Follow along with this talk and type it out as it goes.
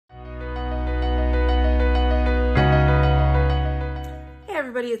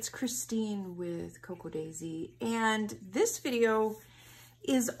everybody, it's Christine with Cocoa Daisy, and this video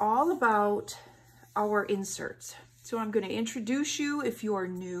is all about our inserts. So I'm going to introduce you if you're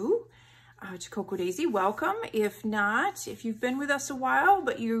new to Cocoa Daisy. Welcome. If not, if you've been with us a while,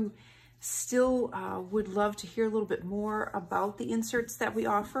 but you still would love to hear a little bit more about the inserts that we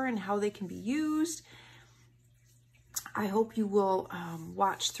offer and how they can be used, I hope you will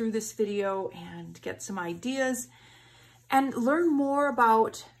watch through this video and get some ideas and learn more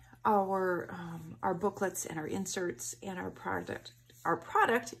about our booklets and our inserts and our product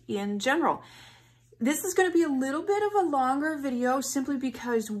in general. This is going to be a little bit of a longer video simply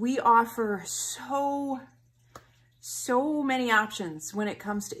because we offer so many options when it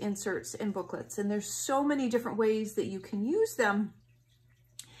comes to inserts and booklets, and there's so many different ways that you can use them.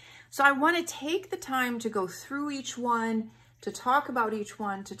 So I want to take the time to go through each one, to talk about each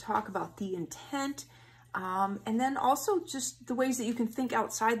one, to talk about the intent, and then also just the ways that you can think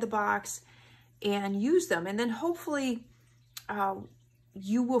outside the box and use them. And then hopefully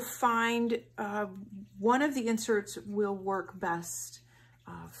you will find one of the inserts will work best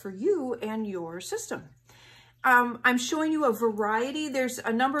for you and your system. I'm showing you a variety. There's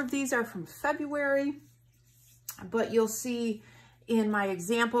a number of these are from February, but you'll see in my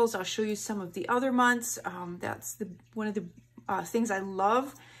examples, I'll show you some of the other months. That's one of the things I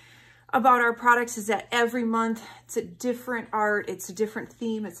love about our products is that every month it's a different art, it's a different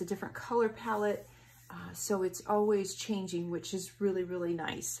theme, it's a different color palette. So it's always changing, which is really, really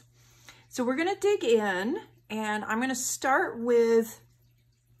nice. So we're gonna dig in, and I'm gonna start with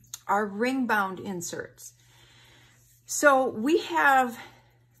our ring-bound inserts. So we have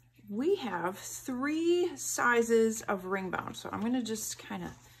 3 sizes of ring-bound. So I'm gonna just kind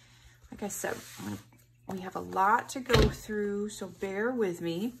of, like I said, we have a lot to go through, so bear with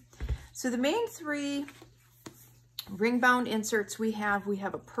me. So the main 3 ring-bound inserts we have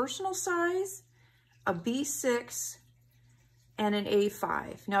a personal size, a B6, and an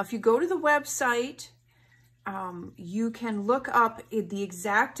A5. Now, if you go to the website, you can look up the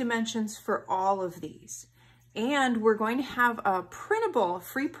exact dimensions for all of these. And we're going to have a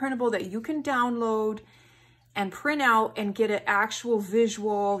free printable that you can download and print out and get an actual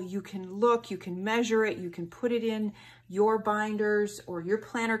visual. You can look, you can measure it, you can put it in your binders or your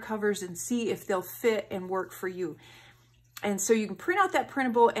planner covers and see if they'll fit and work for you. And so you can print out that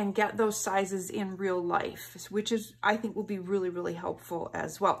printable and get those sizes in real life, which is, I think, will be really, really helpful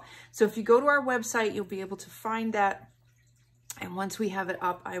as well. So if you go to our website, you'll be able to find that. And once we have it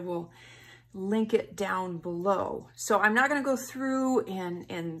up, I will link it down below. So I'm not going to go through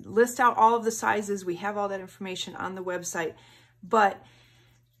and list out all of the sizes. We have all that information on the website, but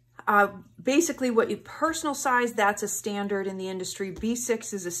basically what you personal size, that's a standard in the industry.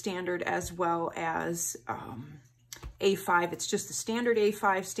 B6 is a standard, as well as A5. It's just the standard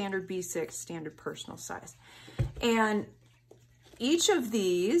A5, standard B6, standard personal size. And each of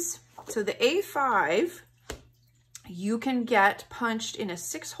these, so the A5, you can get punched in a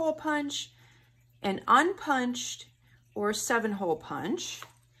 6-hole punch, an unpunched, or a 7-hole punch.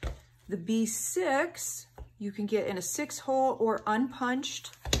 The B6 you can get in a 6-hole or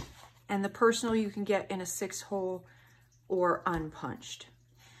unpunched, and the personal you can get in a 6-hole or unpunched.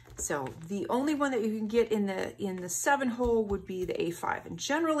 So the only one that you can get in the 7-hole would be the A5, and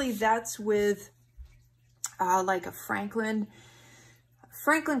generally that's with like a Franklin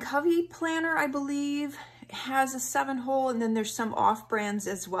Covey planner, I believe, has a 7-hole, and then there's some off brands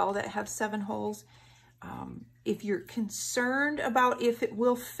as well that have 7 holes. If you're concerned about if it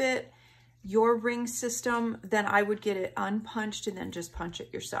will fit your ring system, then I would get it unpunched and then just punch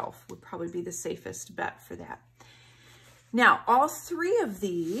it yourself. Would probably be the safest bet for that. Now, all 3 of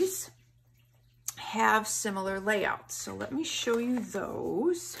these have similar layouts. So let me show you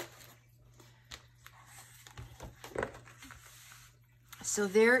those. So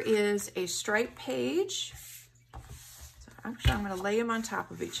there is a stripe page. So actually, I'm going to lay them on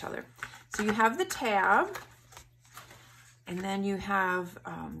top of each other. So you have the tab, and then you have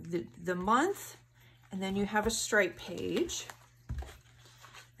the month, and then you have a stripe page.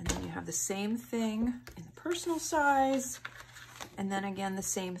 And then you have the same thing in the personal size, and then again, the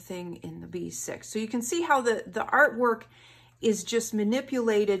same thing in the B6. So you can see how the artwork is just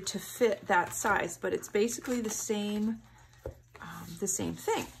manipulated to fit that size, but it's basically the same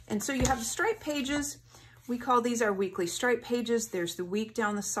thing. And so you have the stripe pages. We call these our weekly stripe pages. There's the week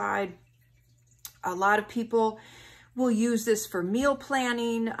down the side. A lot of people will use this for meal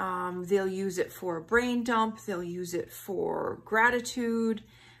planning. They'll use it for a brain dump. They'll use it for gratitude.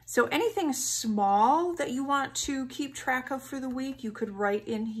 So anything small that you want to keep track of for the week, you could write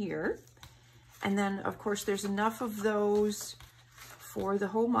in here. And then, of course, there's enough of those for the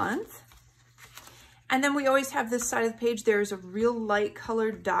whole month. And then we always have this side of the page. There's a real light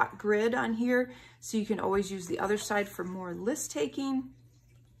colored dot grid on here, so you can always use the other side for more list taking.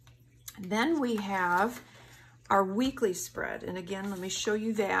 And then we have our weekly spread. And again, let me show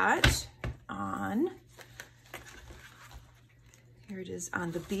you that on, here it is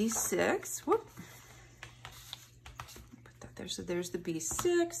on the B6. Whoop. Put that there. So there's the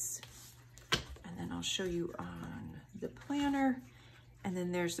B6. And then I'll show you on the planner. And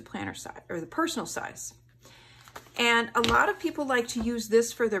then there's the planner side, or the personal size. And a lot of people like to use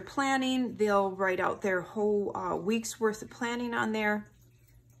this for their planning. They'll write out their whole week's worth of planning on there.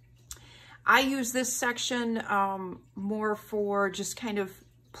 I use this section more for just kind of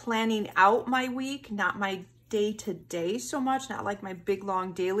planning out my week, not my day-to-day so much, not like my big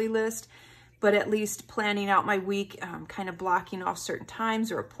long daily list, but at least planning out my week, kind of blocking off certain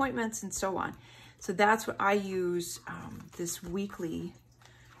times or appointments and so on. So that's what I use this weekly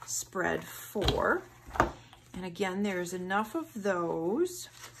spread for. And again, there's enough of those.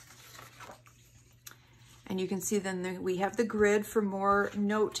 And you can see then we have the grid for more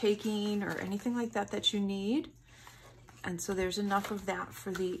note taking or anything like that that you need. And so there's enough of that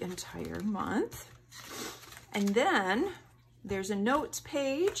for the entire month. And then there's a notes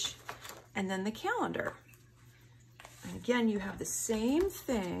page and then the calendar. And again, you have the same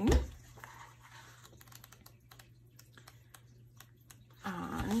thing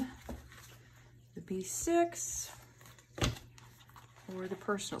on the B6 or the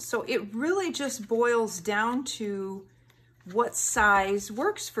personal. So it really just boils down to what size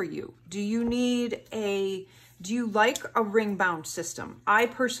works for you. Do you like a ring bound system? I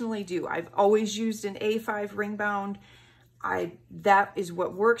personally do. I've always used an A5 ring bound. That is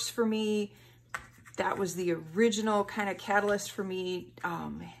what works for me. That was the original kind of catalyst for me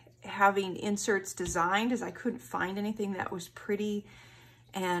having inserts designed, as I couldn't find anything that was pretty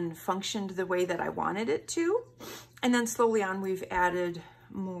and functioned the way that I wanted it to. And then slowly on, we've added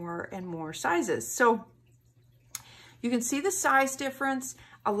more and more sizes. So you can see the size difference.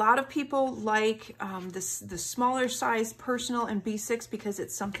 A lot of people like the smaller size personal and B6 because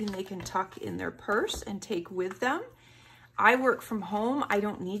it's something they can tuck in their purse and take with them. I work from home. I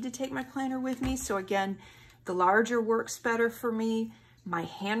don't need to take my planner with me. So again, the larger works better for me. My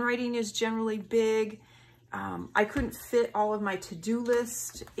handwriting is generally big. I couldn't fit all of my to-do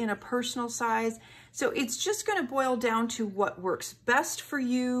list in a personal size. So it's just going to boil down to what works best for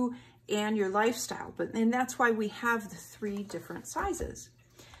you and your lifestyle. And that's why we have the 3 different sizes.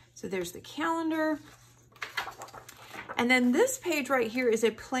 So there's the calendar. And then this page right here is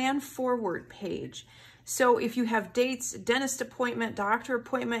a plan forward page. So if you have dates, dentist appointment, doctor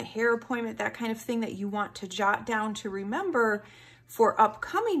appointment, hair appointment, that kind of thing that you want to jot down to remember for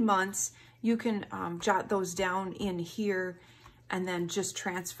upcoming months, you can jot those down in here and then just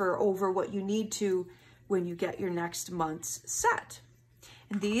transfer over what you need to when you get your next month's set.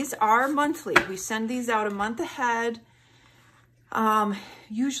 And these are monthly. We send these out a month ahead.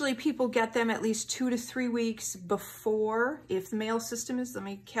 Usually people get them at least 2 to 3 weeks before, if the mail system is, let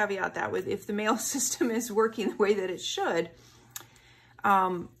me caveat that with, if the mail system is working the way that it should,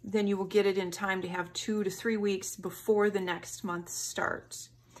 then you will get it in time to have 2 to 3 weeks before the next month starts.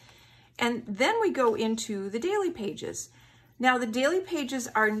 And then we go into the daily pages. Now the daily pages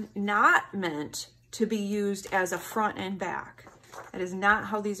are not meant to be used as a front and back. That is not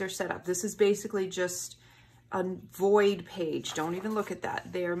how these are set up. This is basically just a void page. Don't even look at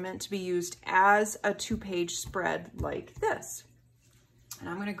that. They are meant to be used as a 2-page spread like this. And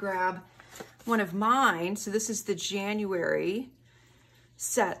I'm going to grab one of mine. So this is the January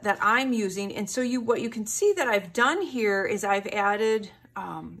set that I'm using. And so what you can see that I've done here is I've added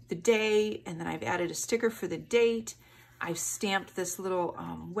the day, and then I've added a sticker for the date. I've stamped this little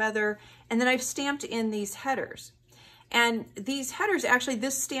weather, and then I've stamped in these headers. And these headers, actually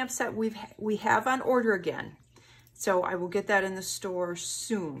this stamp set we have on order again. So I will get that in the store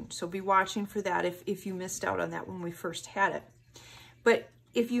soon. So be watching for that if you missed out on that when we first had it. But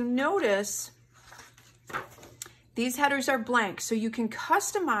if you notice, these headers are blank, so you can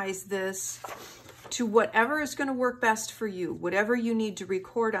customize this to whatever is going to work best for you, whatever you need to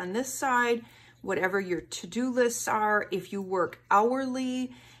record on this side, whatever your to-do lists are. If you work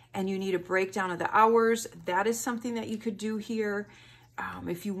hourly and you need a breakdown of the hours, that is something that you could do here.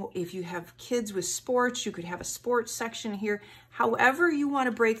 If you have kids with sports, you could have a sports section here. However you want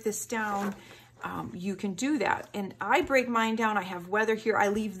to break this down, you can do that. And I break mine down. I have weather here. I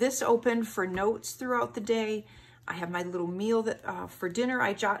leave this open for notes throughout the day. I have my little meal that for dinner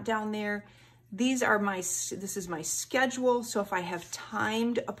I jot down there. This is my schedule. So if I have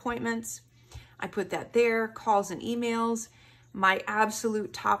timed appointments, I put that there. Calls and emails. my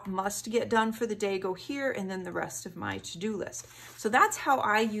absolute top must get done for the day go here, and then the rest of my to-do list. So that's how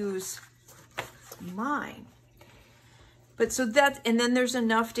I use mine. But so that, and then there's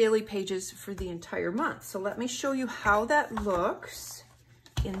enough daily pages for the entire month. So let me show you how that looks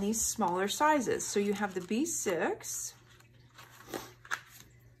in these smaller sizes. So you have the B6,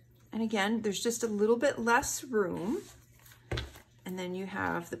 and again, there's just a little bit less room. And then you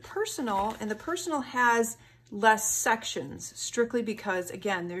have the personal, and the personal has less sections, strictly because,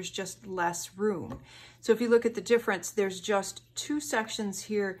 again, there's just less room. So if you look at the difference, there's just 2 sections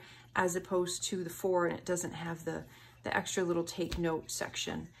here as opposed to the 4, and it doesn't have the extra little take note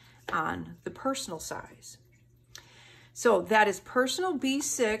section on the personal size. So that is personal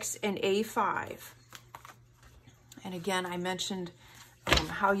B6 and A5. And again, I mentioned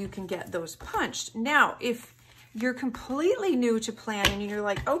how you can get those punched. Now, if you're completely new to planning and you're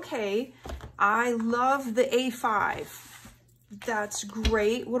like, okay, I love the A5. That's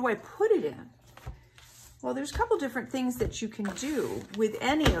great. What do I put it in? Well, there's a couple different things that you can do with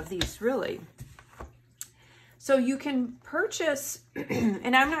any of these, really. So you can purchase,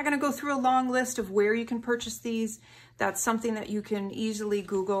 and I'm not going to go through a long list of where you can purchase these. That's something that you can easily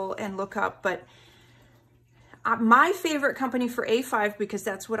Google and look up. But my favorite company for A5, because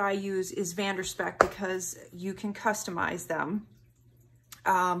that's what I use, is Vanderspec, because you can customize them.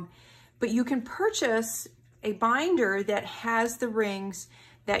 But you can purchase a binder that has the rings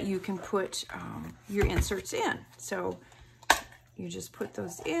that you can put your inserts in. So you just put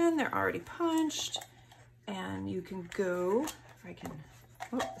those in, they're already punched, and you can go, if I can,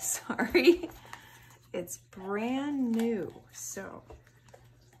 oh, sorry, it's brand new. So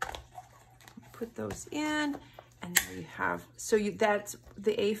put those in, and there you have, so that's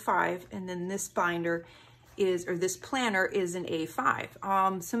the A5, and then this binder is, or this planner is an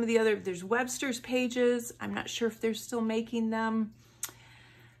A5. Some of the other, there's Webster's pages. I'm not sure if they're still making them.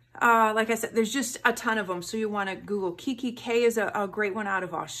 Like I said, there's just a ton of them. So you want to Google Kiki K is a great one out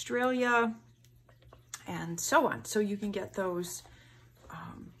of Australia, and so on. So you can get those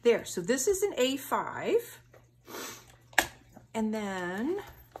there. So this is an A5, and then,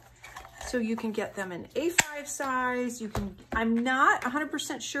 so you can get them in A5 size. You can, I'm not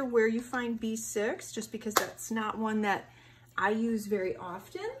 100% sure where you find B6, just because that's not one that I use very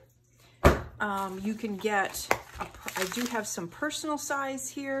often. You can get, I do have some personal size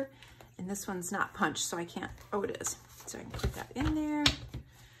here, and this one's not punched, so I can't, oh, it is. So I can put that in there.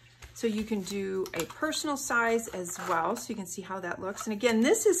 So you can do a personal size as well, so you can see how that looks. And again,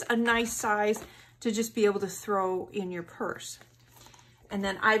 this is a nice size to just be able to throw in your purse. And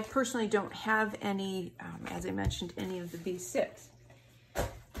then I personally don't have any, as I mentioned, any of the B6.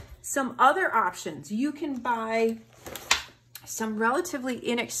 Some other options, you can buy some relatively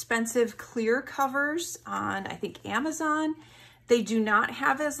inexpensive clear covers on, I think, Amazon. They do not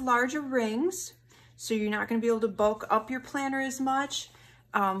have as large a rings, so you're not going to be able to bulk up your planner as much,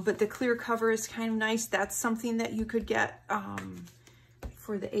 but the clear cover is kind of nice. That's something that you could get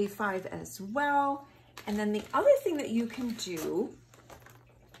for the A5 as well. And then the other thing that you can do,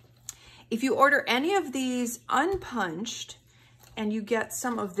 if you order any of these unpunched and you get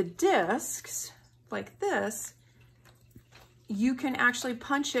some of the discs like this, you can actually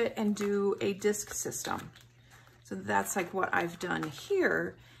punch it and do a disc system. So that's like what I've done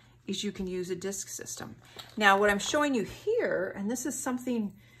here, is you can use a disc system. Now what I'm showing you here, and this is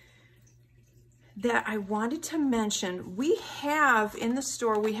something that I wanted to mention, we have in the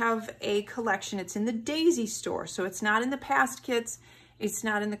store, we have a collection. It's in the Daisy store, so it's not in the past kits, it's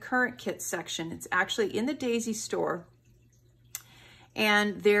not in the current kits section, it's actually in the Daisy store.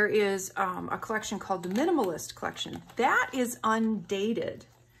 And there is a collection called the Minimalist collection. That is undated.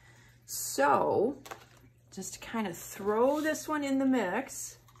 So just to kind of throw this one in the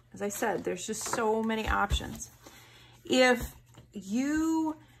mix, as I said, there's just so many options. If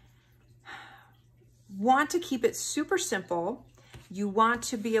you want to keep it super simple, you want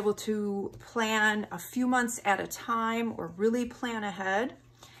to be able to plan a few months at a time or really plan ahead,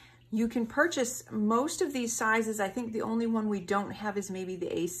 you can purchase most of these sizes. I think the only one we don't have is maybe the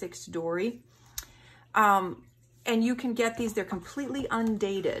A6 Dori. And you can get these, they're completely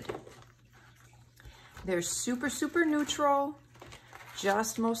undated. They're super, super neutral,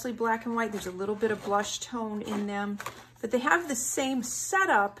 just mostly black and white. There's a little bit of blush tone in them, but they have the same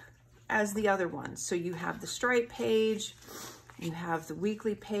setup as the other ones. So you have the stripe page, you have the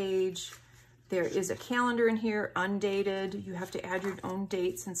weekly page, there is a calendar in here, undated. You have to add your own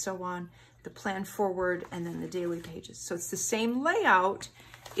dates and so on, the plan forward, and then the daily pages. So it's the same layout,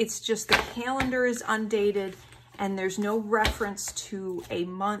 it's just the calendar is undated and there's no reference to a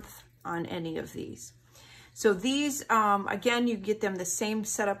month on any of these. So these, again, you get them the same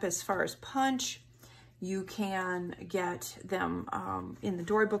setup as far as punch. You can get them in the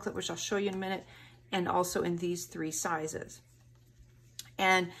Dori booklet, which I'll show you in a minute, and also in these 3 sizes.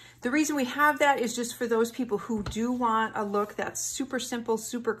 And the reason we have that is just for those people who do want a look that's super simple,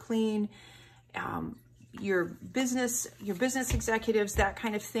 super clean, your business executives, that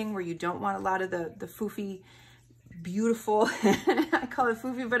kind of thing, where you don't want a lot of the foofy, beautiful, I call it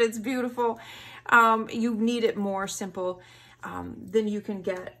foofy, but it's beautiful. You need it more simple, then you can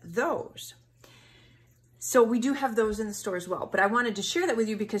get those. So we do have those in the store as well, but I wanted to share that with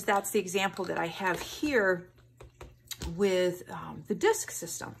you because that's the example that I have here with the disc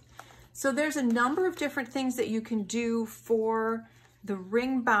system. So there's a number of different things that you can do for the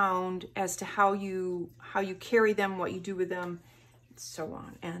ring bound as to how you carry them, what you do with them, so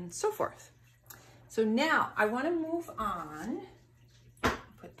on and so forth. So now I want to move on,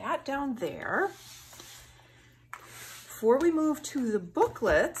 put that down there. Before we move to the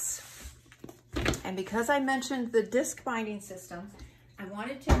booklets, and because I mentioned the disc binding system, I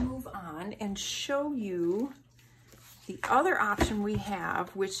wanted to move on and show you the other option we have,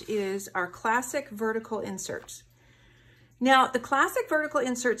 which is our classic vertical inserts. Now, the classic vertical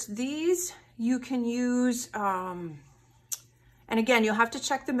inserts, these you can use, and again, you'll have to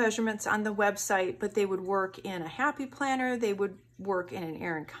check the measurements on the website, but they would work in a Happy Planner, they would work in an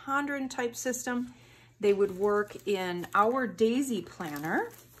Erin Condren type system, they would work in our Daisy Planner,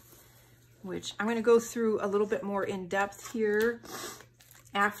 which I'm going to go through a little bit more in depth here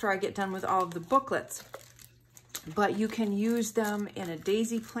after I get done with all of the booklets. But you can use them in a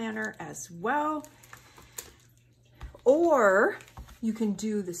Daisy Planner as well. Or you can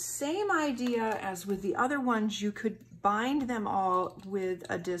do the same idea as with the other ones. You could bind them all with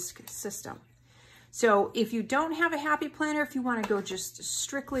a disc system. So if you don't have a Happy Planner, if you want to go just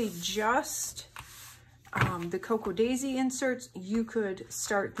strictly just the Cocoa Daisy inserts, you could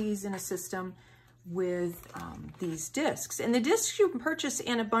start these in a system with these discs. And the discs you can purchase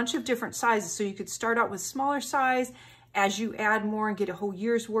in a bunch of different sizes. So you could start out with smaller size. As you add more and get a whole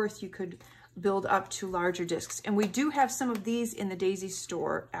year's worth, you could build up to larger discs. And we do have some of these in the Daisy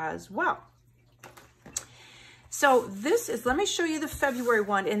store as well. So this is, let me show you the February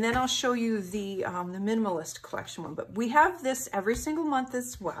one, and then I'll show you the Minimalist collection one. But we have this every single month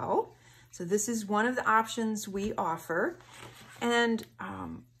as well. So this is one of the options we offer. And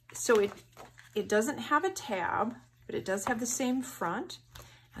so it doesn't have a tab, but it does have the same front. It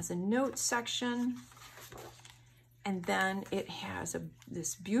has a note section. And then it has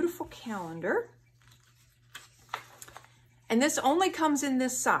this beautiful calendar. And this only comes in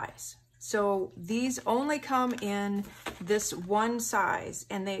this size. So these only come in this one size,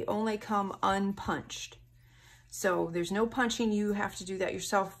 and they only come unpunched. So there's no punching. You have to do that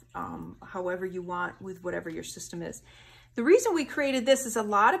yourself, however you want, with whatever your system is. The reason we created this is a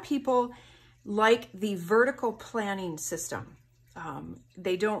lot of people like the vertical planning system.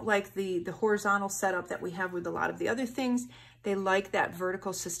 They don't like the horizontal setup that we have with a lot of the other things. They like that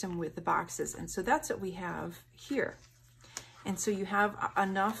vertical system with the boxes. And so that's what we have here. And so you have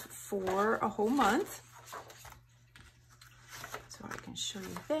enough for a whole month. So I can show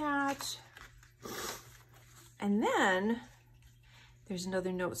you that. And then there's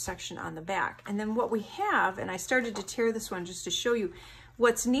another note section on the back. And then what we have, and I started to tear this one just to show you,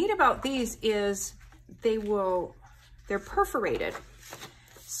 what's neat about these is they're perforated.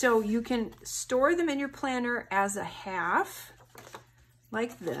 So you can store them in your planner as a half,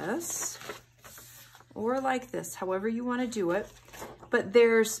 like this, or like this, however you want to do it. But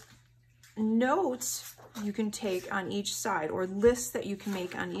there's notes you can take on each side, or lists that you can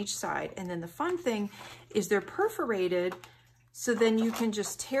make on each side. And then the fun thing is they're perforated, so then you can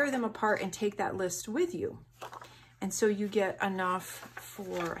just tear them apart and take that list with you. And so you get enough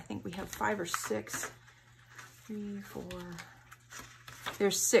for, I think we have 5 or 6, 3, 4,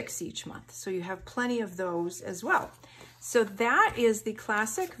 there's 6 each month. So you have plenty of those as well. So that is the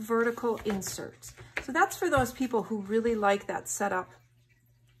classic vertical inserts. So that's for those people who really like that setup.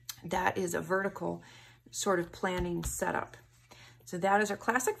 That is a vertical sort of planning setup. So that is our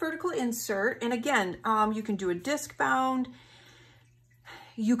classic vertical insert. And again, you can do a disc bound.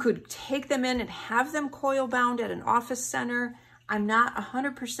 You could take them in and have them coil bound at an office center. I'm not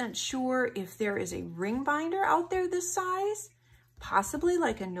 100% sure if there is a ring binder out there this size, possibly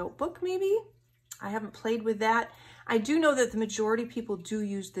like a notebook maybe. I haven't played with that. I do know that the majority of people do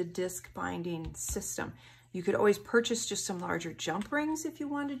use the disc binding system. You could always purchase just some larger jump rings if you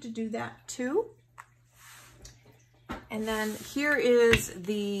wanted to do that too. And then here is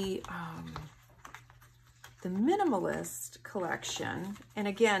the Minimalist collection. And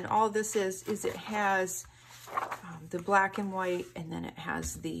again, all this is it has the black and white, and then it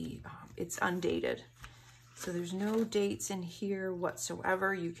has the, it's undated. So there's no dates in here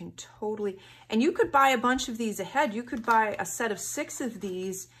whatsoever. You can totally, and you could buy a bunch of these ahead. You could buy a set of 6 of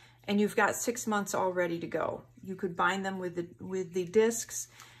these and you've got 6 months all ready to go. You could bind them with the discs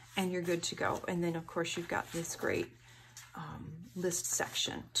and you're good to go. And then of course you've got this great list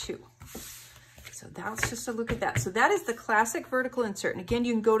section too. So that's just a look at that. So that is the classic vertical insert. And again,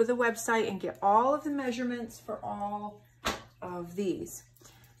 you can go to the website and get all of the measurements for all of these.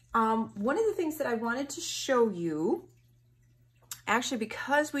 One of the things that I wanted to show you, actually,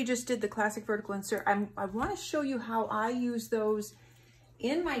 because we just did the classic vertical insert, I want to show you how I use those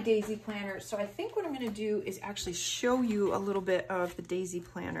in my daisy planner. So I think what I'm going to do is actually show you a little bit of the daisy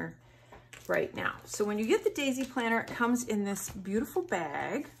planner right now. So when you get the daisy planner, it comes in this beautiful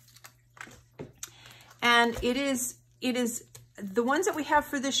bag. And it is the ones that we have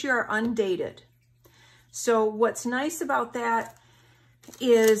for this year are undated. So what's nice about that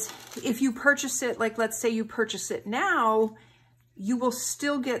is if you purchase it, like let's say you purchase it now, you will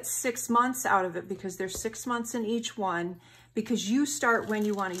still get 6 months out of it because there's 6 months in each one, because you start when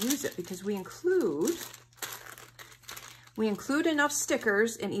you want to use it, because we include enough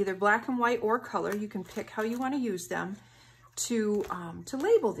stickers in either black and white or color. You can pick how you want to use them to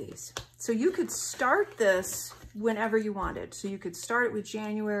label these. So you could start this whenever you wanted. So you could start it with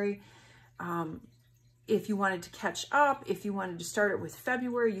January. If you wanted to catch up, if you wanted to start it with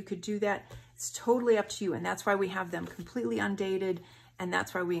February, you could do that. It's totally up to you. And that's why we have them completely undated. And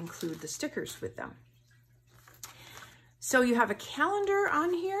that's why we include the stickers with them. So you have a calendar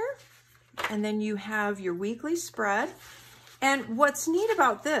on here, and then you have your weekly spread. And what's neat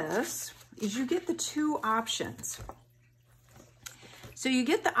about this is you get the 2 options. So you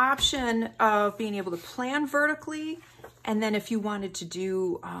get the option of being able to plan vertically, and then if you wanted to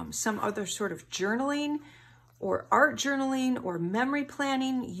do some other sort of journaling or art journaling or memory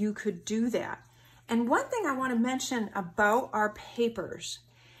planning, you could do that. And one thing I want to mention about our papers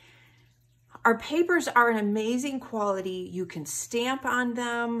are an amazing quality. You can stamp on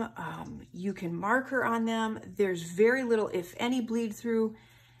them, you can marker on them. There's very little, if any, bleed through.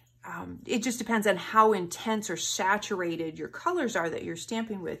 It just depends on how intense or saturated your colors are that you're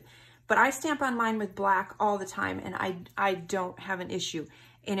stamping with. But I stamp on mine with black all the time, and I don't have an issue.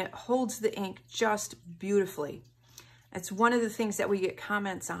 And it holds the ink just beautifully. It's one of the things that we get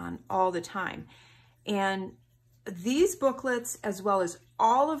comments on all the time. And these booklets, as well as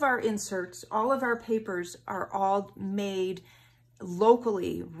all of our inserts, all of our papers, are all made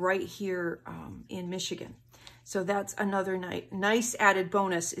locally right here in Michigan. So that's another nice added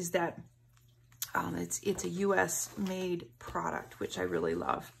bonus, is that it's a US made product, which I really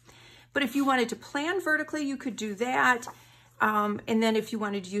love. But if you wanted to plan vertically, you could do that. And then if you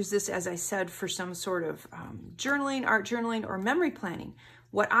wanted to use this, as I said, for some sort of journaling, art journaling, or memory planning,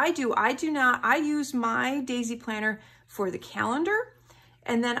 what I use my daisy planner for the calendar,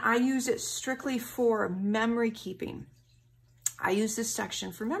 and then I use it strictly for memory keeping. I use this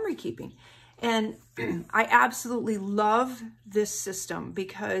section for memory keeping. And I absolutely love this system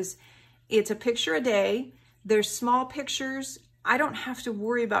because it's a picture a day. There's small pictures. I don't have to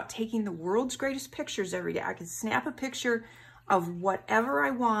worry about taking the world's greatest pictures every day. I can snap a picture of whatever I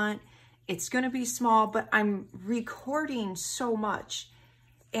want. It's going to be small, but I'm recording so much.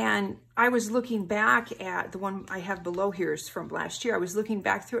 And I was looking back at the one I have below here is from last year. I was looking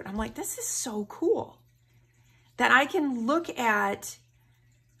back through it, and I'm like, this is so cool that I can look at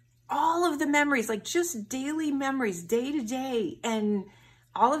all of the memories, like just daily memories, day to day, and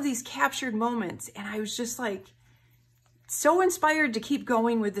all of these captured moments. And I was just like so inspired to keep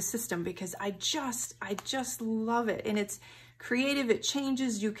going with the system because I just love it. And it's creative, it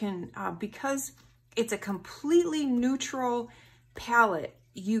changes. You can, because it's a completely neutral palette,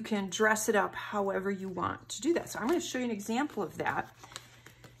 you can dress it up however you want to do that. So I'm going to show you an example of that.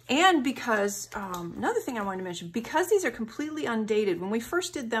 And because, another thing I wanted to mention, because these are completely undated, when we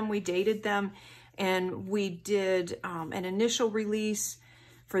first did them, we dated them, and we did an initial release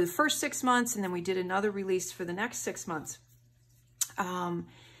for the first 6 months, and then we did another release for the next 6 months.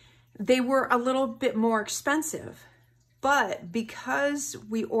 They were a little bit more expensive, but because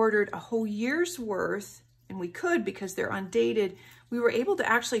we ordered a whole year's worth, and we could because they're undated, we were able to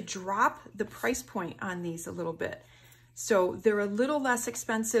actually drop the price point on these a little bit. So they're a little less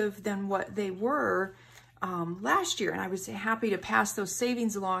expensive than what they were last year. And I was happy to pass those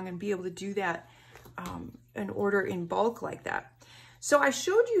savings along and be able to do that and order in bulk like that. So I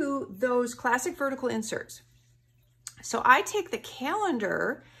showed you those classic vertical inserts. So I take the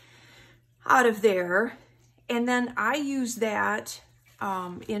calendar out of there, and then I use that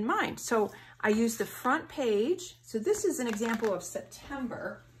in mind. So I use the front page. So this is an example of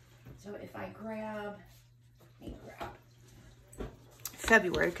September. So if I grab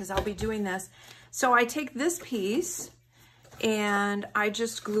February, because I'll be doing this. So I take this piece and I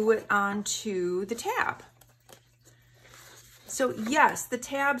just glue it onto the tab. So yes, the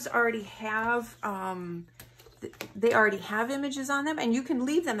tabs already have, they already have images on them, and you can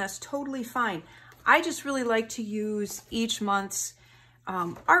leave them, that's totally fine. I just really like to use each month's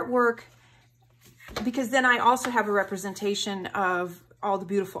artwork, because then I also have a representation of all the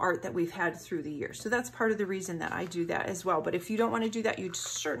beautiful art that we've had through the year. So that's part of the reason that I do that as well. But if you don't want to do that, you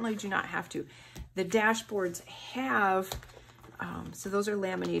certainly do not have to. The dashboards have, so those are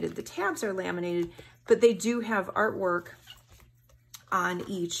laminated, the tabs are laminated, but they do have artwork on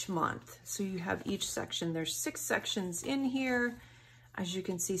each month. So you have each section. There's 6 sections in here, as you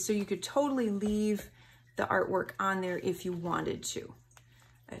can see. So you could totally leave the artwork on there if you wanted to.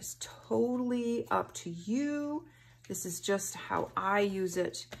 It's totally up to you. This is just how I use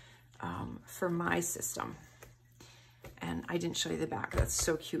it for my system. And I didn't show you the back. That's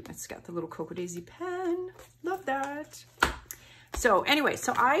so cute. It's got the little Cocoa Daisy pen. Love that. So anyway,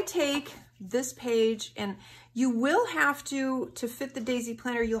 so I take this page, and you will have to fit the Daisy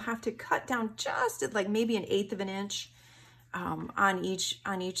planner, you'll have to cut down just at like maybe 1/8 of an inch on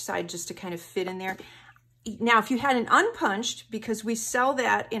each side, just to kind of fit in there. Now, if you had an unpunched, because we sell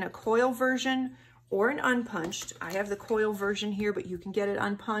that in a coil version or an unpunched, I have the coil version here, but you can get it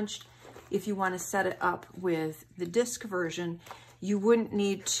unpunched if you want to set it up with the disc version. You wouldn't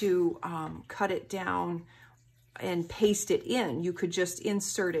need to cut it down and paste it in. You could just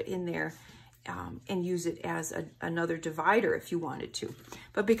insert it in there and use it as another divider if you wanted to.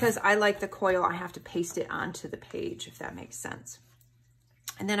 But because I like the coil, I have to paste it onto the page, if that makes sense.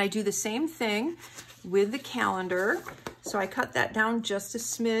 And then I do the same thing with the calendar. So I cut that down just a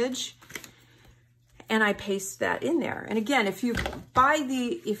smidge and I paste that in there. And again, if you buy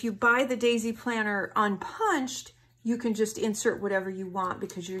the Daisy planner unpunched, you can just insert whatever you want,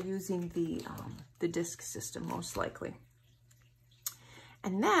 because you're using the disc system most likely.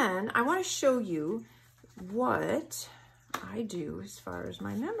 And then I want to show you what I do as far as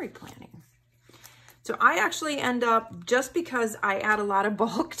my memory planning. So I actually end up, just because I add a lot of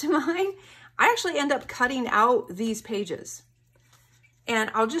bulk to mine, I actually end up cutting out these pages.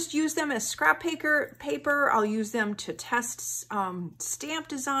 And I'll just use them as scrap paper. I'll use them to test stamp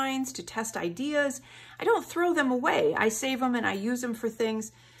designs, to test ideas. I don't throw them away. I save them and I use them for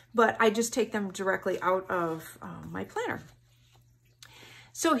things, but I just take them directly out of my planner.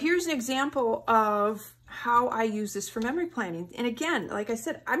 So here's an example of how I use this for memory planning. And again, like I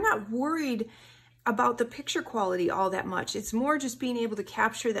said, I'm not worried about the picture quality all that much. It's more just being able to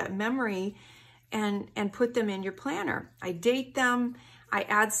capture that memory and put them in your planner. I date them. I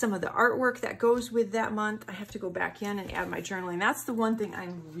add some of the artwork that goes with that month. I have to go back in and add my journaling. That's the one thing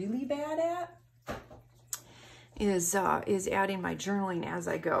I'm really bad at, is adding my journaling as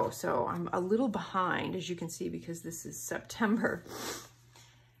I go. So I'm a little behind, as you can see, because this is September.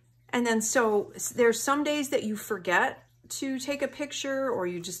 And then so there's some days that you forget to take a picture, or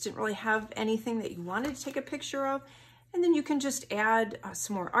you just didn't really have anything that you wanted to take a picture of. And then you can just add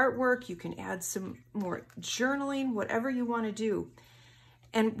some more artwork. You can add some more journaling, whatever you want to do.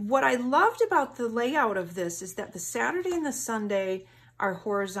 And what I loved about the layout of this is that the Saturday and the Sunday are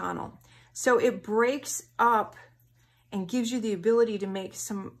horizontal. So it breaks up and gives you the ability to make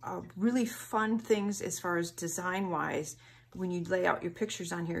some really fun things as far as design-wise when you lay out your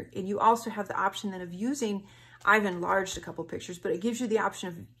pictures on here. And you also have the option then of using, I've enlarged a couple pictures, but it gives you the option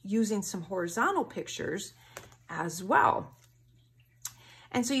of using some horizontal pictures as well.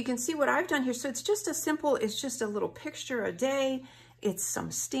 And so you can see what I've done here. So it's just a simple, it's just a little picture a day. It's some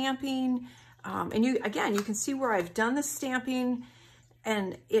stamping. And you can see where I've done the stamping,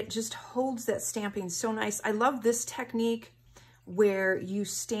 and it just holds that stamping so nice. I love this technique where you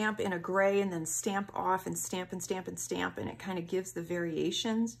stamp in a gray and then stamp off and stamp and stamp and stamp, and it kind of gives the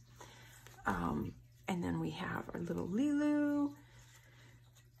variations. And then we have our little Lilu.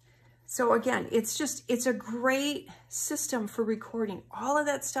 So again, it's a great system for recording all of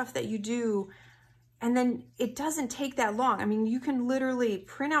that stuff that you do. And then it doesn't take that long. I mean, you can literally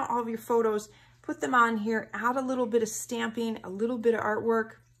print out all of your photos, put them on here, add a little bit of stamping, a little bit of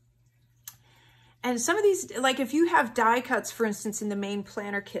artwork. And some of these, like if you have die cuts, for instance, in the main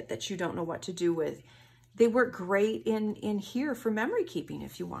planner kit that you don't know what to do with, they work great in here for memory keeping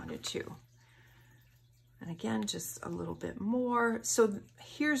if you wanted to. And again, just a little bit more. So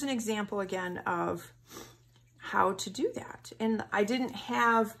here's an example again of how to do that. And I didn't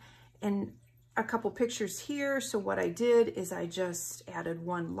have a couple pictures here. So what I did is I just added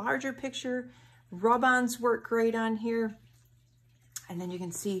one larger picture. Rub-ons work great on here. And then you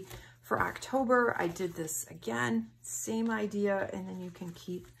can see for October, I did this again, same idea, and then you can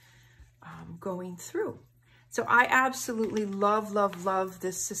keep going through. So I absolutely love, love, love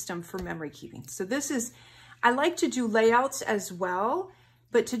this system for memory keeping. So this is, I like to do layouts as well,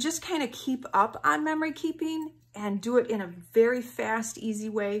 but to just kind of keep up on memory keeping and do it in a very fast, easy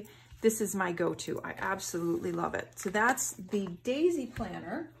way, this is my go-to. I absolutely love it. So that's the Daisy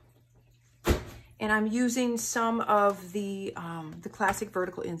Planner. And I'm using some of the classic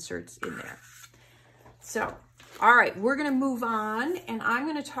vertical inserts in there. So, all right, we're gonna move on, and I'm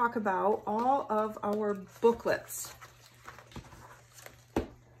gonna talk about all of our booklets.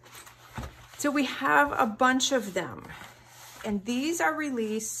 So we have a bunch of them, and these are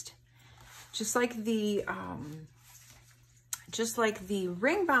released just like the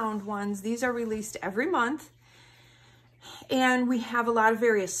ring-bound ones. These are released every month. And we have a lot of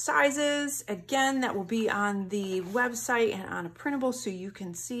various sizes. Again, that will be on the website and on a printable so you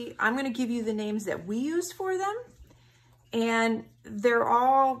can see. I'm going to give you the names that we use for them. And they're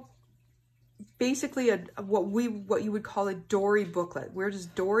all basically what you would call a Dori booklet. Where does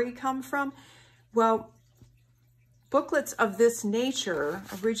Dori come from? Well, booklets of this nature,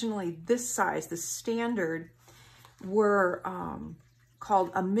 originally this size, the standard, were called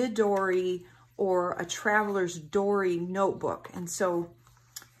a Midori or a traveler's Dori notebook. And so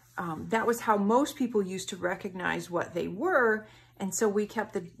that was how most people used to recognize what they were. And so we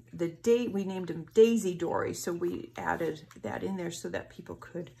kept the date, we named them Daisy Dori. So we added that in there so that people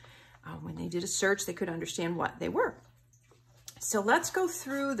could, when they did a search, they could understand what they were. So let's go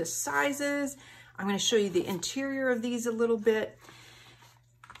through the sizes. I'm going to show you the interior of these a little bit.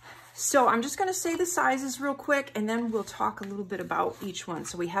 So I'm just going to say the sizes real quick, and then we'll talk a little bit about each one.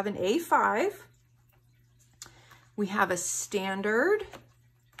 So we have an A5. We have a standard.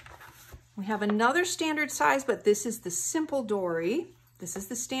 We have another standard size, but this is the simple Dori. This is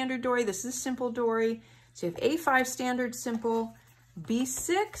the standard Dori. This is simple Dori. So you have A5 standard simple,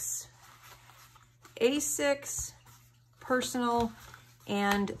 B6, A6, personal,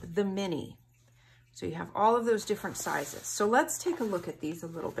 and the mini. So you have all of those different sizes. So let's take a look at these a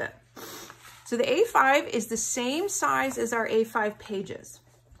little bit. So the A5 is the same size as our A5 pages.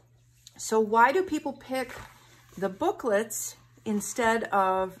 So why do people pick the booklets instead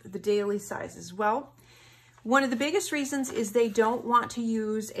of the daily sizes? Well, one of the biggest reasons is they don't want to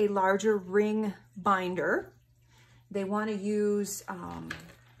use a larger ring binder. They want to use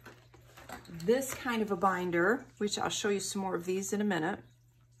this kind of a binder, which I'll show you some more of these in a minute.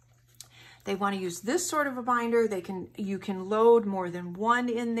 They want to use this sort of a binder. You can load more than one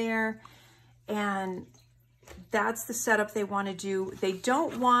in there, and that's the setup they want to do. They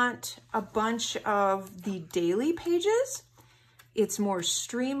don't want a bunch of the daily pages. It's more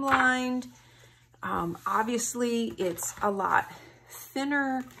streamlined. Obviously, it's a lot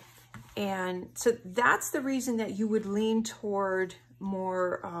thinner, and so that's the reason that you would lean toward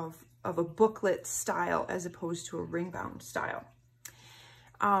more of a booklet style as opposed to a ring-bound style.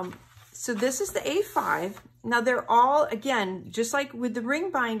 So this is the A5. Now they're all, again, just like with the ring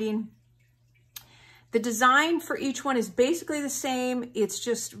binding, the design for each one is basically the same. It's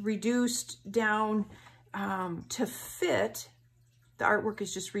just reduced down to fit. The artwork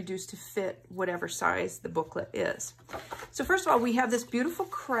is just reduced to fit whatever size the booklet is. So first of all, we have this beautiful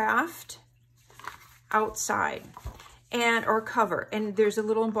craft outside or cover, and there's a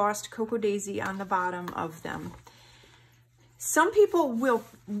little embossed Cocoa Daisy on the bottom of them. Some people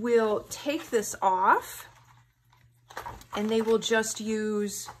will take this off and they will just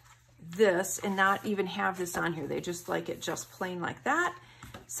use this and not even have this on here. They just like it just plain like that.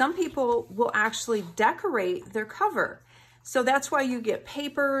 Some people will actually decorate their cover. So that's why you get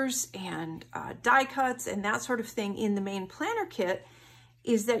papers and die cuts and that sort of thing in the main planner kit,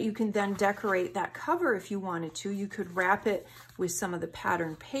 is that you can then decorate that cover if you wanted to. You could wrap it with some of the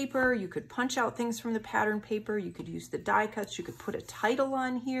pattern paper. You could punch out things from the pattern paper. You could use the die cuts. You could put a title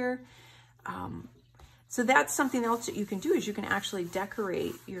on here. So that's something else that you can do, is you can actually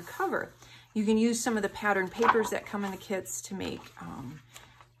decorate your cover. You can use some of the pattern papers that come in the kits to make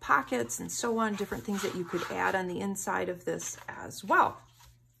pockets and so on, different things that you could add on the inside of this as well.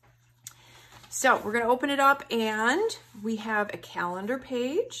 So we're going to open it up, and we have a calendar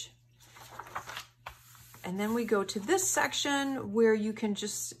page. And then we go to this section where you can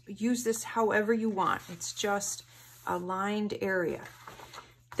just use this however you want. It's just a lined area.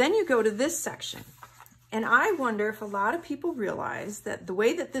 Then you go to this section. And I wonder if a lot of people realize that the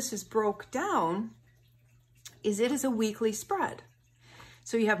way that this is broke down is it is a weekly spread.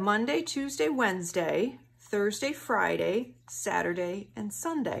 So you have Monday, Tuesday, Wednesday, Thursday, Friday, Saturday, and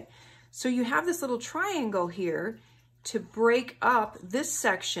Sunday. So you have this little triangle here to break up this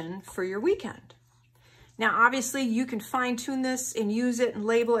section for your weekend. Now, obviously, you can fine tune this and use it and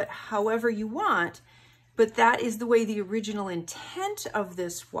label it however you want, but that is the way the original intent of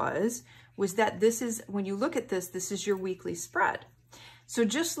this was that this is, when you look at this, this is your weekly spread. So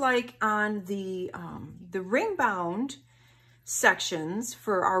just like on the Ringbound sections,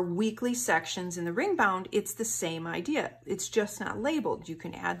 for our weekly sections in the Ringbound, it's the same idea. It's just not labeled. You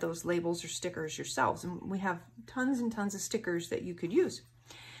can add those labels or stickers yourselves, and we have tons and tons of stickers that you could use.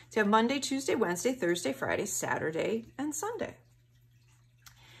 So you have Monday, Tuesday, Wednesday, Thursday, Friday, Saturday, and Sunday.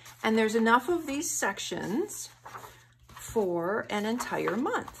 And there's enough of these sections for an entire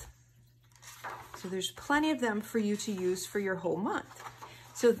month. So there's plenty of them for you to use for your whole month.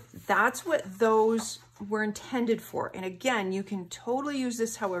 So that's what those were intended for. And again, you can totally use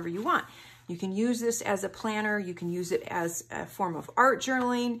this however you want. You can use this as a planner. You can use it as a form of art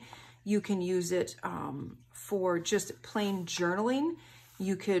journaling. You can use it for just plain journaling.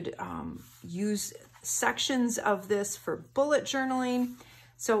 You could use sections of this for bullet journaling.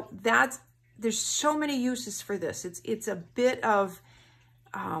 So there's so many uses for this. It's a bit of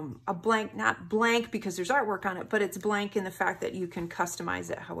a blank, not blank because there's artwork on it, but it's blank in the fact that you can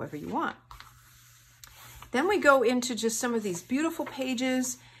customize it however you want. Then we go into just some of these beautiful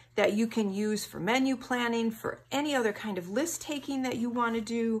pages that you can use for menu planning, for any other kind of list taking that you want to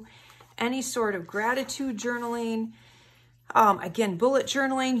do, any sort of gratitude journaling. Again, bullet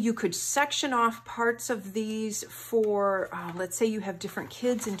journaling, you could section off parts of these for, let's say you have different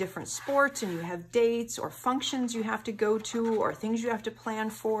kids in different sports and you have dates or functions you have to go to or things you have to plan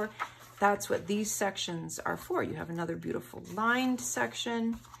for. That's what these sections are for. You have another beautiful lined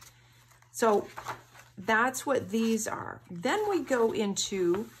section. So that's what these are. Then we go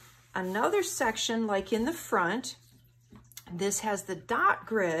into another section like in the front. This has the dot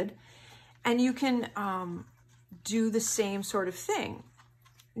grid, and you can do the same sort of thing.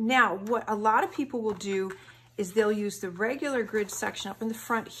 Now, what a lot of people will do is they'll use the regular grid section up in the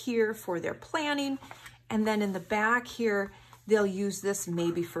front here for their planning, and then in the back here, they'll use this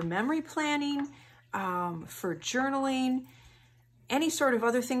maybe for memory planning, for journaling, any sort of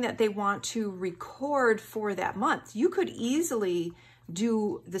other thing that they want to record for that month. You could easily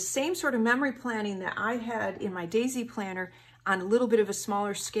do the same sort of memory planning that I had in my Daisy planner on a little bit of a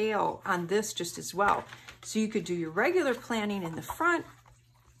smaller scale on this just as well. So you could do your regular planning in the front,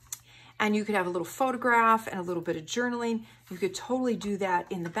 and you could have a little photograph and a little bit of journaling. You could totally do that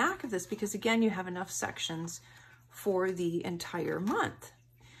in the back of this because, again, you have enough sections for the entire month.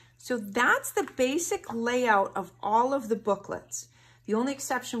 So that's the basic layout of all of the booklets. The only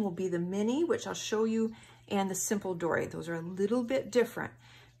exception will be the mini, which I'll show you, and the simple Dori. Those are a little bit different,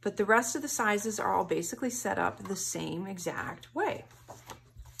 but the rest of the sizes are all basically set up the same exact way.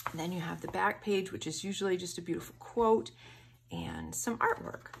 And then you have the back page, which is usually just a beautiful quote and some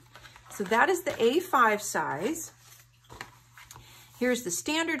artwork. So that is the A5 size. Here's the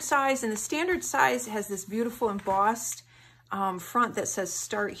standard size, and the standard size has this beautiful embossed front that says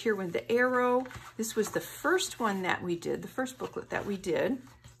start here with the arrow. This was the first one that we did, the first booklet that we did.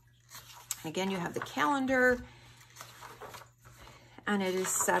 Again, you have the calendar, and it is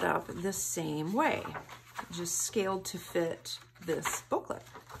set up the same way, just scaled to fit this booklet.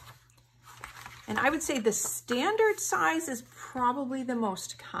 And I would say the standard size is probably the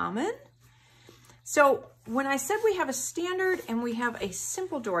most common. So when I said we have a standard and we have a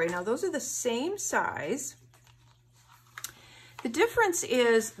simple Dori, now those are the same size. The difference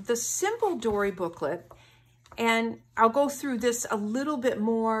is the simple Dori booklet, and I'll go through this a little bit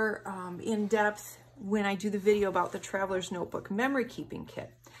more in depth when I do the video about the Traveler's Notebook Memory Keeping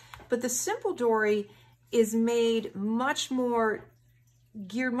Kit. But the simple Dori is made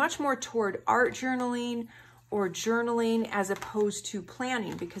geared much more toward art journaling or journaling as opposed to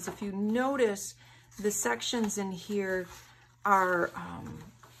planning, because if you notice, the sections in here are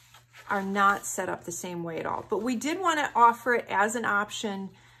not set up the same way at all. But we did want to offer it as an option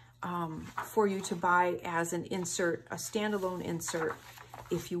for you to buy as an insert, a standalone insert,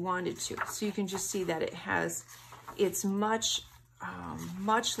 if you wanted to. So you can just see that it's much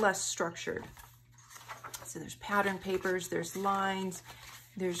less structured. So there's pattern papers, there's lines,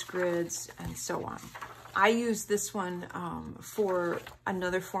 there's grids, and so on. I use this one for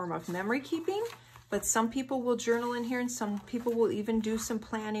another form of memory keeping, but some people will journal in here, and some people will even do some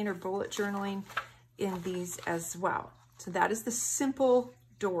planning or bullet journaling in these as well. So that is the simple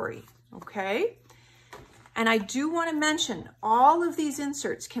Dori, okay? And I do want to mention all of these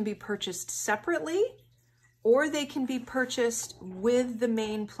inserts can be purchased separately or they can be purchased with the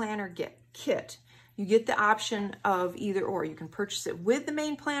main planner kit. You get the option of either or. You can purchase it with the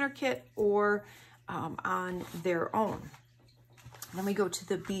main planner kit or on their own. Then we go to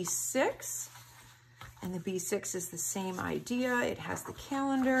the B6, and the B6 is the same idea. It has the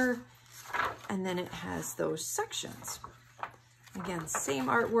calendar, and then it has those sections. Again, same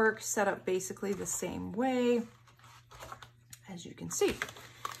artwork, set up basically the same way, as you can see.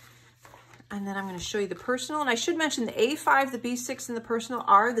 And then I'm going to show you the personal. And I should mention the A5, the B6, and the personal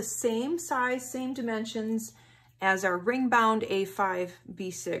are the same size, same dimensions as our ring-bound A5,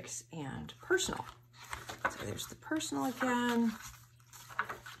 B6, and personal. So there's the personal again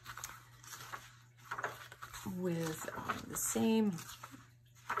with the same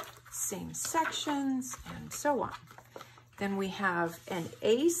sections and so on. Then we have an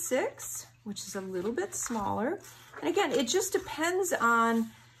A6, which is a little bit smaller. And again, it just depends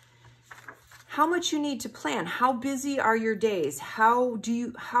on how much you need to plan. How busy are your days? How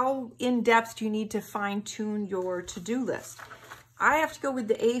in depth do you need to fine tune your to-do list? I have to go with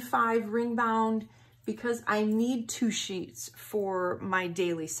the A5 ring bound because I need 2 sheets for my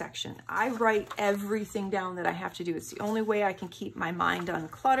daily section. I write everything down that I have to do. It's the only way I can keep my mind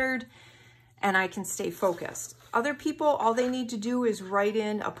uncluttered and I can stay focused. Other people, all they need to do is write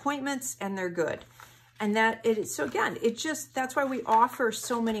in appointments and they're good. And so again, that's why we offer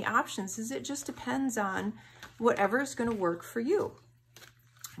so many options, is it just depends on whatever is going to work for you.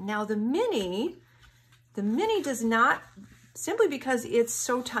 Now the mini does not, simply because it's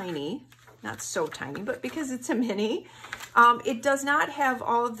so tiny, not so tiny, but because it's a mini, it does not have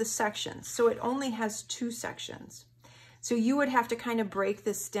all of the sections. So it only has 2 sections. So you would have to kind of break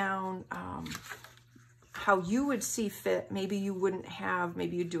this down how you would see fit. Maybe you wouldn't have,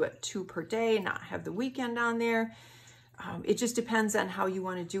 maybe you do it 2 per day, not have the weekend on there. It just depends on how you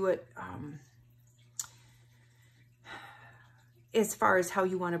want to do it as far as how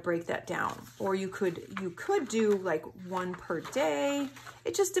you want to break that down. Or you could do like 1 per day.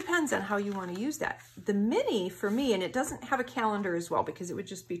 It just depends on how you want to use that. The mini for me, and it doesn't have a calendar as well because it would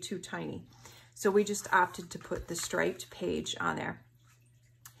just be too tiny. So we just opted to put the striped page on there.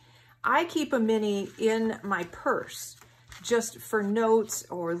 I keep a mini in my purse just for notes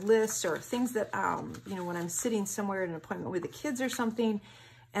or lists or things that, you know, when I'm sitting somewhere at an appointment with the kids or something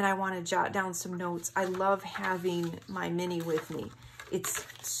and I want to jot down some notes, I love having my mini with me. It's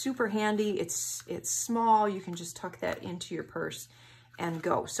super handy. It's small. You can just tuck that into your purse and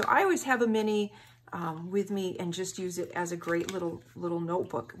go. So I always have a mini with me and just use it as a great little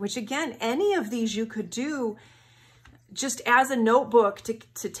notebook, which again, any of these you could do just as a notebook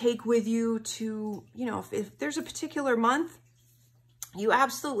to take with you to, you know, if there's a particular month you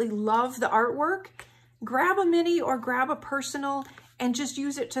absolutely love the artwork, grab a mini or grab a personal and just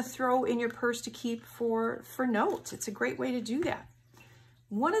use it to throw in your purse to keep for notes. It's a great way to do that.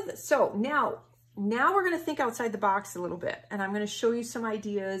 So now we're going to think outside the box a little bit, and I'm going to show you some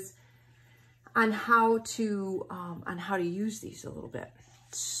ideas on how to use these a little bit.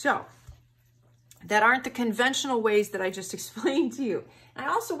 So that aren't the conventional ways that I just explained to you. And I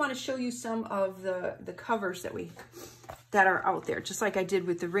also want to show you some of the covers that are out there, just like I did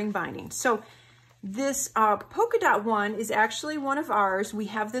with the ring binding. So this polka dot one is actually one of ours. We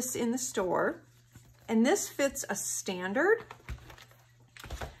have this in the store, and this fits a standard.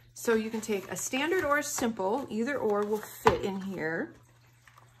 So you can take a standard or a simple, either or will fit in here.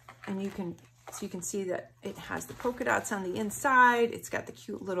 And you can see that it has the polka dots on the inside. It's got the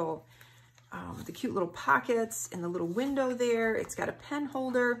cute little pockets in the little window there. It's got a pen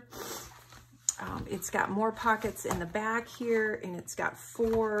holder. It's got more pockets in the back here, and it's got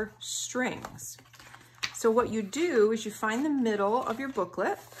 4 strings. So what you do is you find the middle of your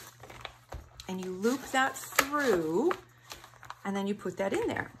booklet and you loop that through, and then you put that in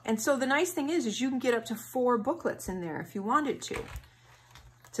there. And so the nice thing is you can get up to 4 booklets in there if you wanted to.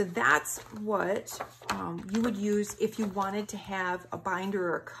 So that's what you would use if you wanted to have a binder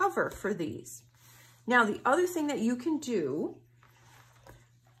or a cover for these. Now, the other thing that you can do,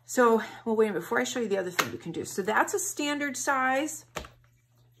 well, wait a minute, before I show you the other thing you can do. So that's a standard size.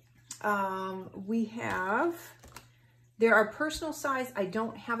 There are personal size. I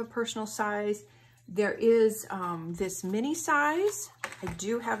don't have a personal size. There is this mini size. I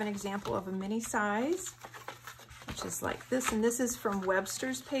do have an example of a mini size, which is like this, and this is from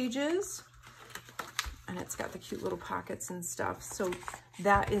Webster's Pages, and it's got the cute little pockets and stuff. So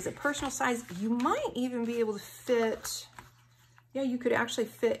that is a personal size. You might even be able to fit, yeah, you could actually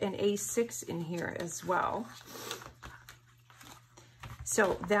fit an A6 in here as well.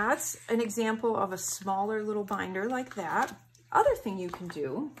 So that's an example of a smaller little binder like that. Other thing you can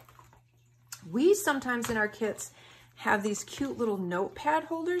do We sometimes in our kits have these cute little notepad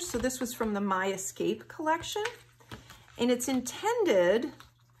holders. So this was from the My Escape collection, and it's intended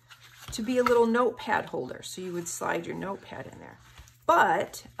to be a little notepad holder. So you would slide your notepad in there,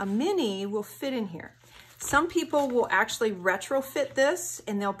 but a mini will fit in here. Some people will actually retrofit this,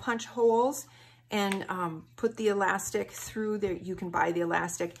 and they'll punch holes and put the elastic through there. You can buy the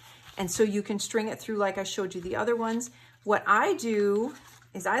elastic, and so you can string it through like I showed you the other ones. What I do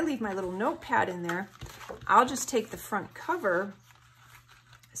is I leave my little notepad in there. I'll just take the front cover,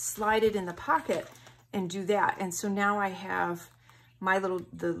 slide it in the pocket, and do that. And so now I have my little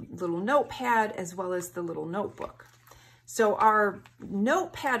notepad as well as the little notebook. So our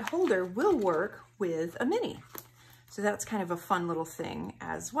notepad holder will work with a mini. So that's kind of a fun little thing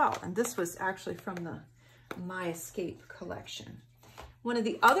as well. And this was actually from the My Escape collection. One of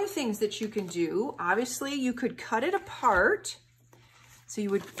the other things that you can do, obviously you could cut it apart. So you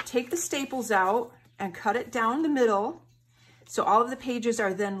would take the staples out and cut it down the middle. So all of the pages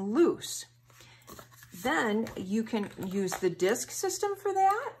are then loose. Then you can use the disc system for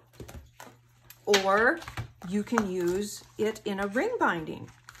that, or you can use it in a ring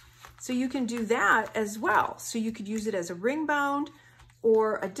binding. So you can do that as well. So you could use it as a ring bound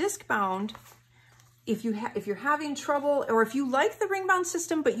or a disc bound. If you're having trouble, or if you like the ring bound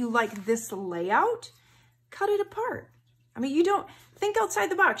system, but you like this layout, cut it apart. I mean, you don't think outside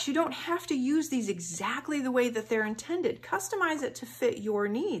the box. You don't have to use these exactly the way that they're intended. Customize it to fit your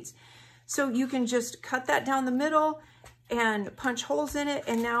needs. So you can just cut that down the middle and punch holes in it,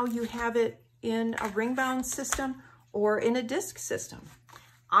 and now you have it in a ring bound system or in a disc system.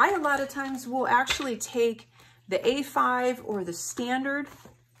 I, a lot of times, will actually take the A5 or the standard,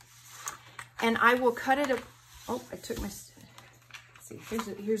 and I will cut it up. Oh, I took my, let's see,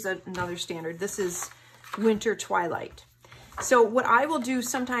 here's another standard. This is Winter Twilight. So what I will do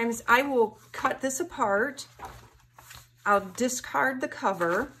sometimes, I will cut this apart. I'll discard the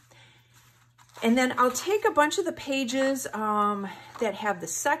cover, and then I'll take a bunch of the pages that have the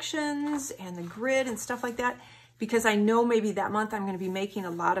sections and the grid and stuff like that, because I know maybe that month I'm going to be making a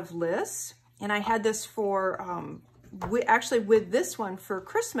lot of lists. And I had this for, actually with this one for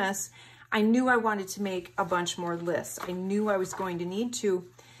Christmas, I knew I wanted to make a bunch more lists. I knew I was going to need to,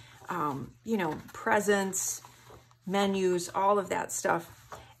 you know, presents, menus, all of that stuff.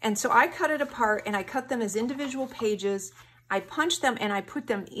 And so I cut it apart, and I cut them as individual pages. I punched them and I put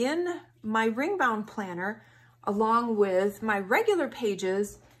them in my ring bound planner along with my regular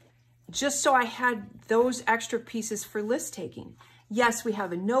pages, just so I had those extra pieces for list taking. Yes, we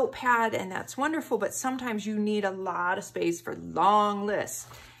have a notepad, and that's wonderful, but sometimes you need a lot of space for long lists,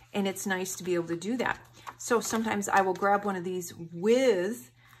 and it's nice to be able to do that. So sometimes I will grab one of these with,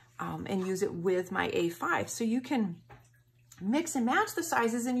 and use it with my A5. So you can mix and match the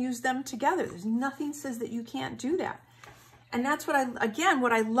sizes and use them together. There's nothing says that you can't do that. And that's what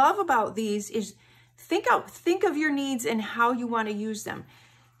what I love about these is think of your needs and how you want to use them.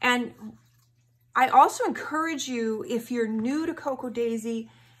 And I also encourage you, if you're new to Cocoa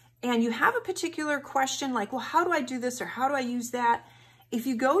Daisy and you have a particular question like, well, how do I do this or how do I use that? If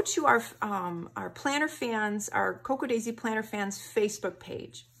you go to our Planner Fans, our Cocoa Daisy Planner Fans Facebook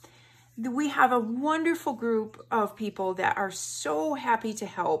page, we have a wonderful group of people that are so happy to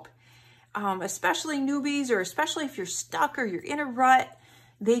help, especially newbies, or especially if you're stuck or you're in a rut.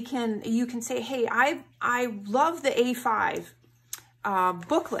 You can say, hey, I love the A5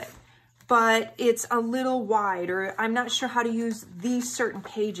 booklet, but it's a little wide, or I'm not sure how to use these certain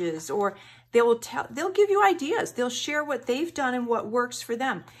pages, or they'll give you ideas. They'll share what they've done and what works for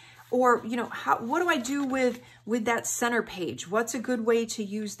them. Or, you know, what do I do with that center page? What's a good way to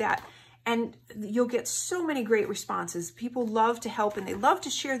use that? And you'll get so many great responses. People love to help, and they love to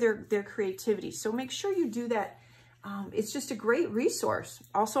share their creativity. So make sure you do that. It's just a great resource.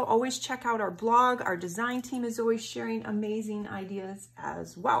 Also, always check out our blog. Our design team is always sharing amazing ideas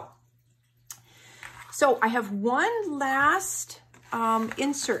as well. So I have one last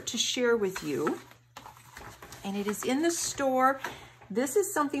insert to share with you, and it is in the store. This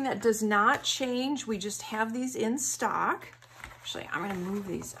is something that does not change. We just have these in stock. Actually, I'm going to move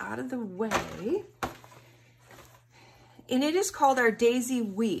these out of the way. And it is called our Daisy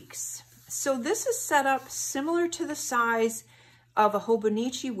Weeks. So this is set up similar to the size of a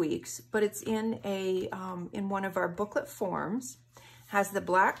Hobonichi Weeks, but it's in one of our booklet forms. Has the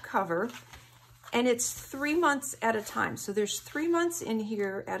black cover, and it's 3 months at a time. So there's 3 months in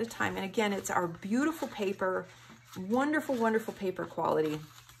here at a time. And again, it's our beautiful paper, wonderful, wonderful paper quality.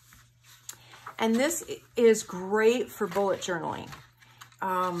 And this is great for bullet journaling.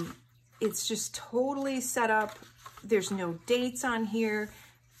 It's just totally set up. There's no dates on here.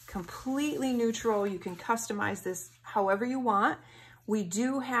 completely neutral. You can customize this however you want. We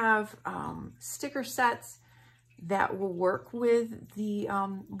do have sticker sets that will work with the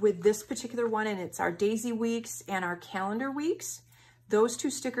with this particular one, and it's our Daisy Weeks and our Calendar Weeks. Those two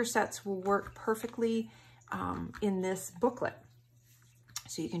sticker sets will work perfectly in this booklet.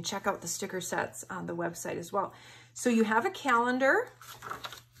 So you can check out the sticker sets on the website as well. So you have a calendar,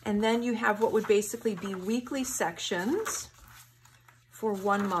 and then you have what would basically be weekly sections for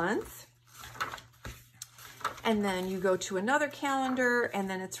 1 month. And then you go to another calendar, and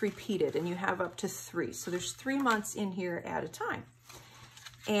then it's repeated, and you have up to 3. So there's 3 months in here at a time.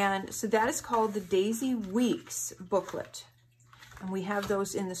 And so that is called the Daisy Weeks booklet. And we have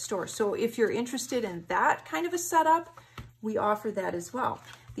those in the store. So if you're interested in that kind of a setup, we offer that as well.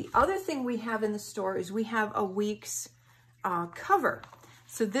 The other thing we have in the store is we have a week's cover.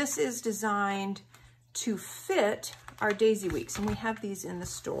 So this is designed to fit our Daisy Weeks, and we have these in the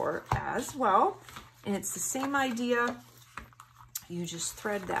store as well. And it's the same idea. You just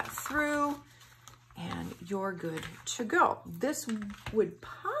thread that through and you're good to go. This would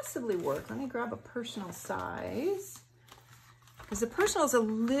possibly work. Let me grab a personal size, because the personal is a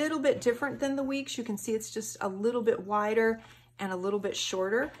little bit different than the weeks. You can see it's just a little bit wider and a little bit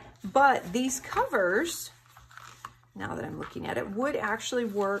shorter. But these covers, now that I'm looking at it, would actually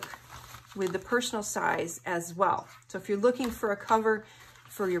work with the personal size as well. So if you're looking for a cover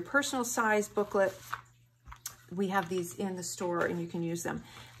for your personal size booklet, we have these in the store and you can use them.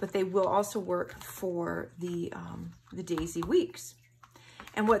 But they will also work for the Daisy Weeks.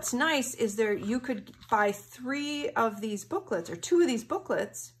 And what's nice is you could buy 3 of these booklets, or 2 of these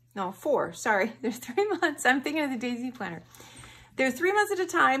booklets. No, 4, sorry. There's 3 months. I'm thinking of the Daisy Planner. They're 3 months at a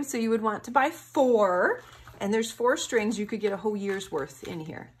time, so you would want to buy 4. And there's 4 strings. You could get a whole year's worth in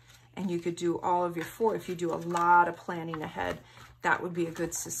here. And you could do all of your 4. If you do a lot of planning ahead, that would be a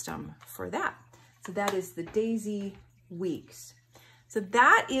good system for that. So that is the Daisy Weeks. So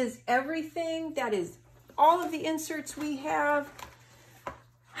that is everything. That is all of the inserts we have.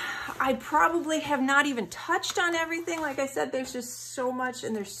 I probably have not even touched on everything. Like I said, there's just so much,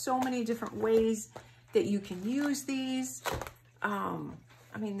 and there's so many different ways that you can use these.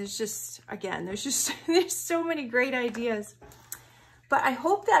 I mean, there's just, again, there's so many great ideas. But I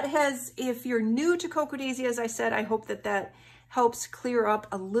hope that has, if you're new to Cocoa Daisy, as I said, I hope that that helps clear up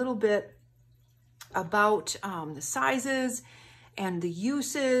a little bit about the sizes and the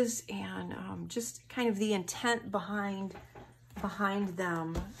uses, and just kind of the intent behind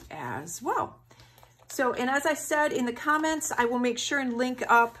them as well. So, and as I said in the comments, I will make sure and link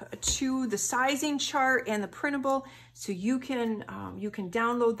up to the sizing chart and the printable, so you can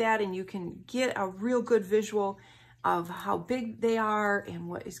download that and you can get a real good visual of how big they are and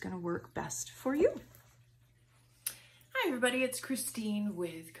what is going to work best for you. Hi everybody, it's Christine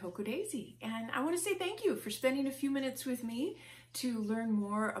with Cocoa Daisy, and I want to say thank you for spending a few minutes with me to learn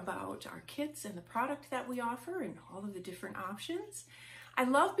more about our kits and the product that we offer and all of the different options. I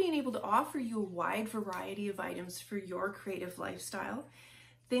love being able to offer you a wide variety of items for your creative lifestyle,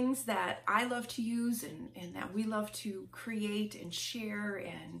 things that I love to use and that we love to create and share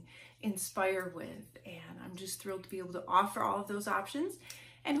and inspire with. And I'm just thrilled to be able to offer all of those options.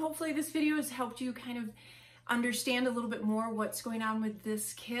 And hopefully this video has helped you kind of understand a little bit more what's going on with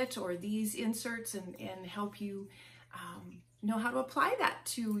this kit or these inserts, and help you know how to apply that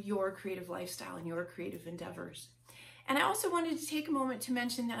to your creative lifestyle and your creative endeavors. And I also wanted to take a moment to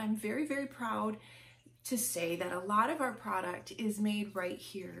mention that I'm very, very proud to say that a lot of our product is made right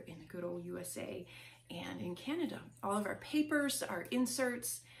here in the good old USA and in Canada. All of our papers, our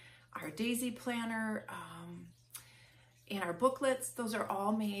inserts, our Daisy Planner, and our booklets, those are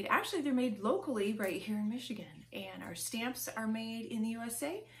all made, actually they're made locally right here in Michigan. And our stamps are made in the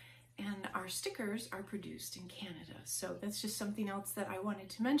USA, and our stickers are produced in Canada. So that's just something else that I wanted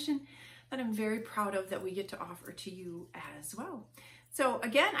to mention that I'm very proud of, that we get to offer to you as well. So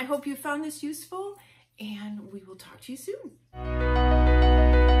again, I hope you found this useful, and we will talk to you soon.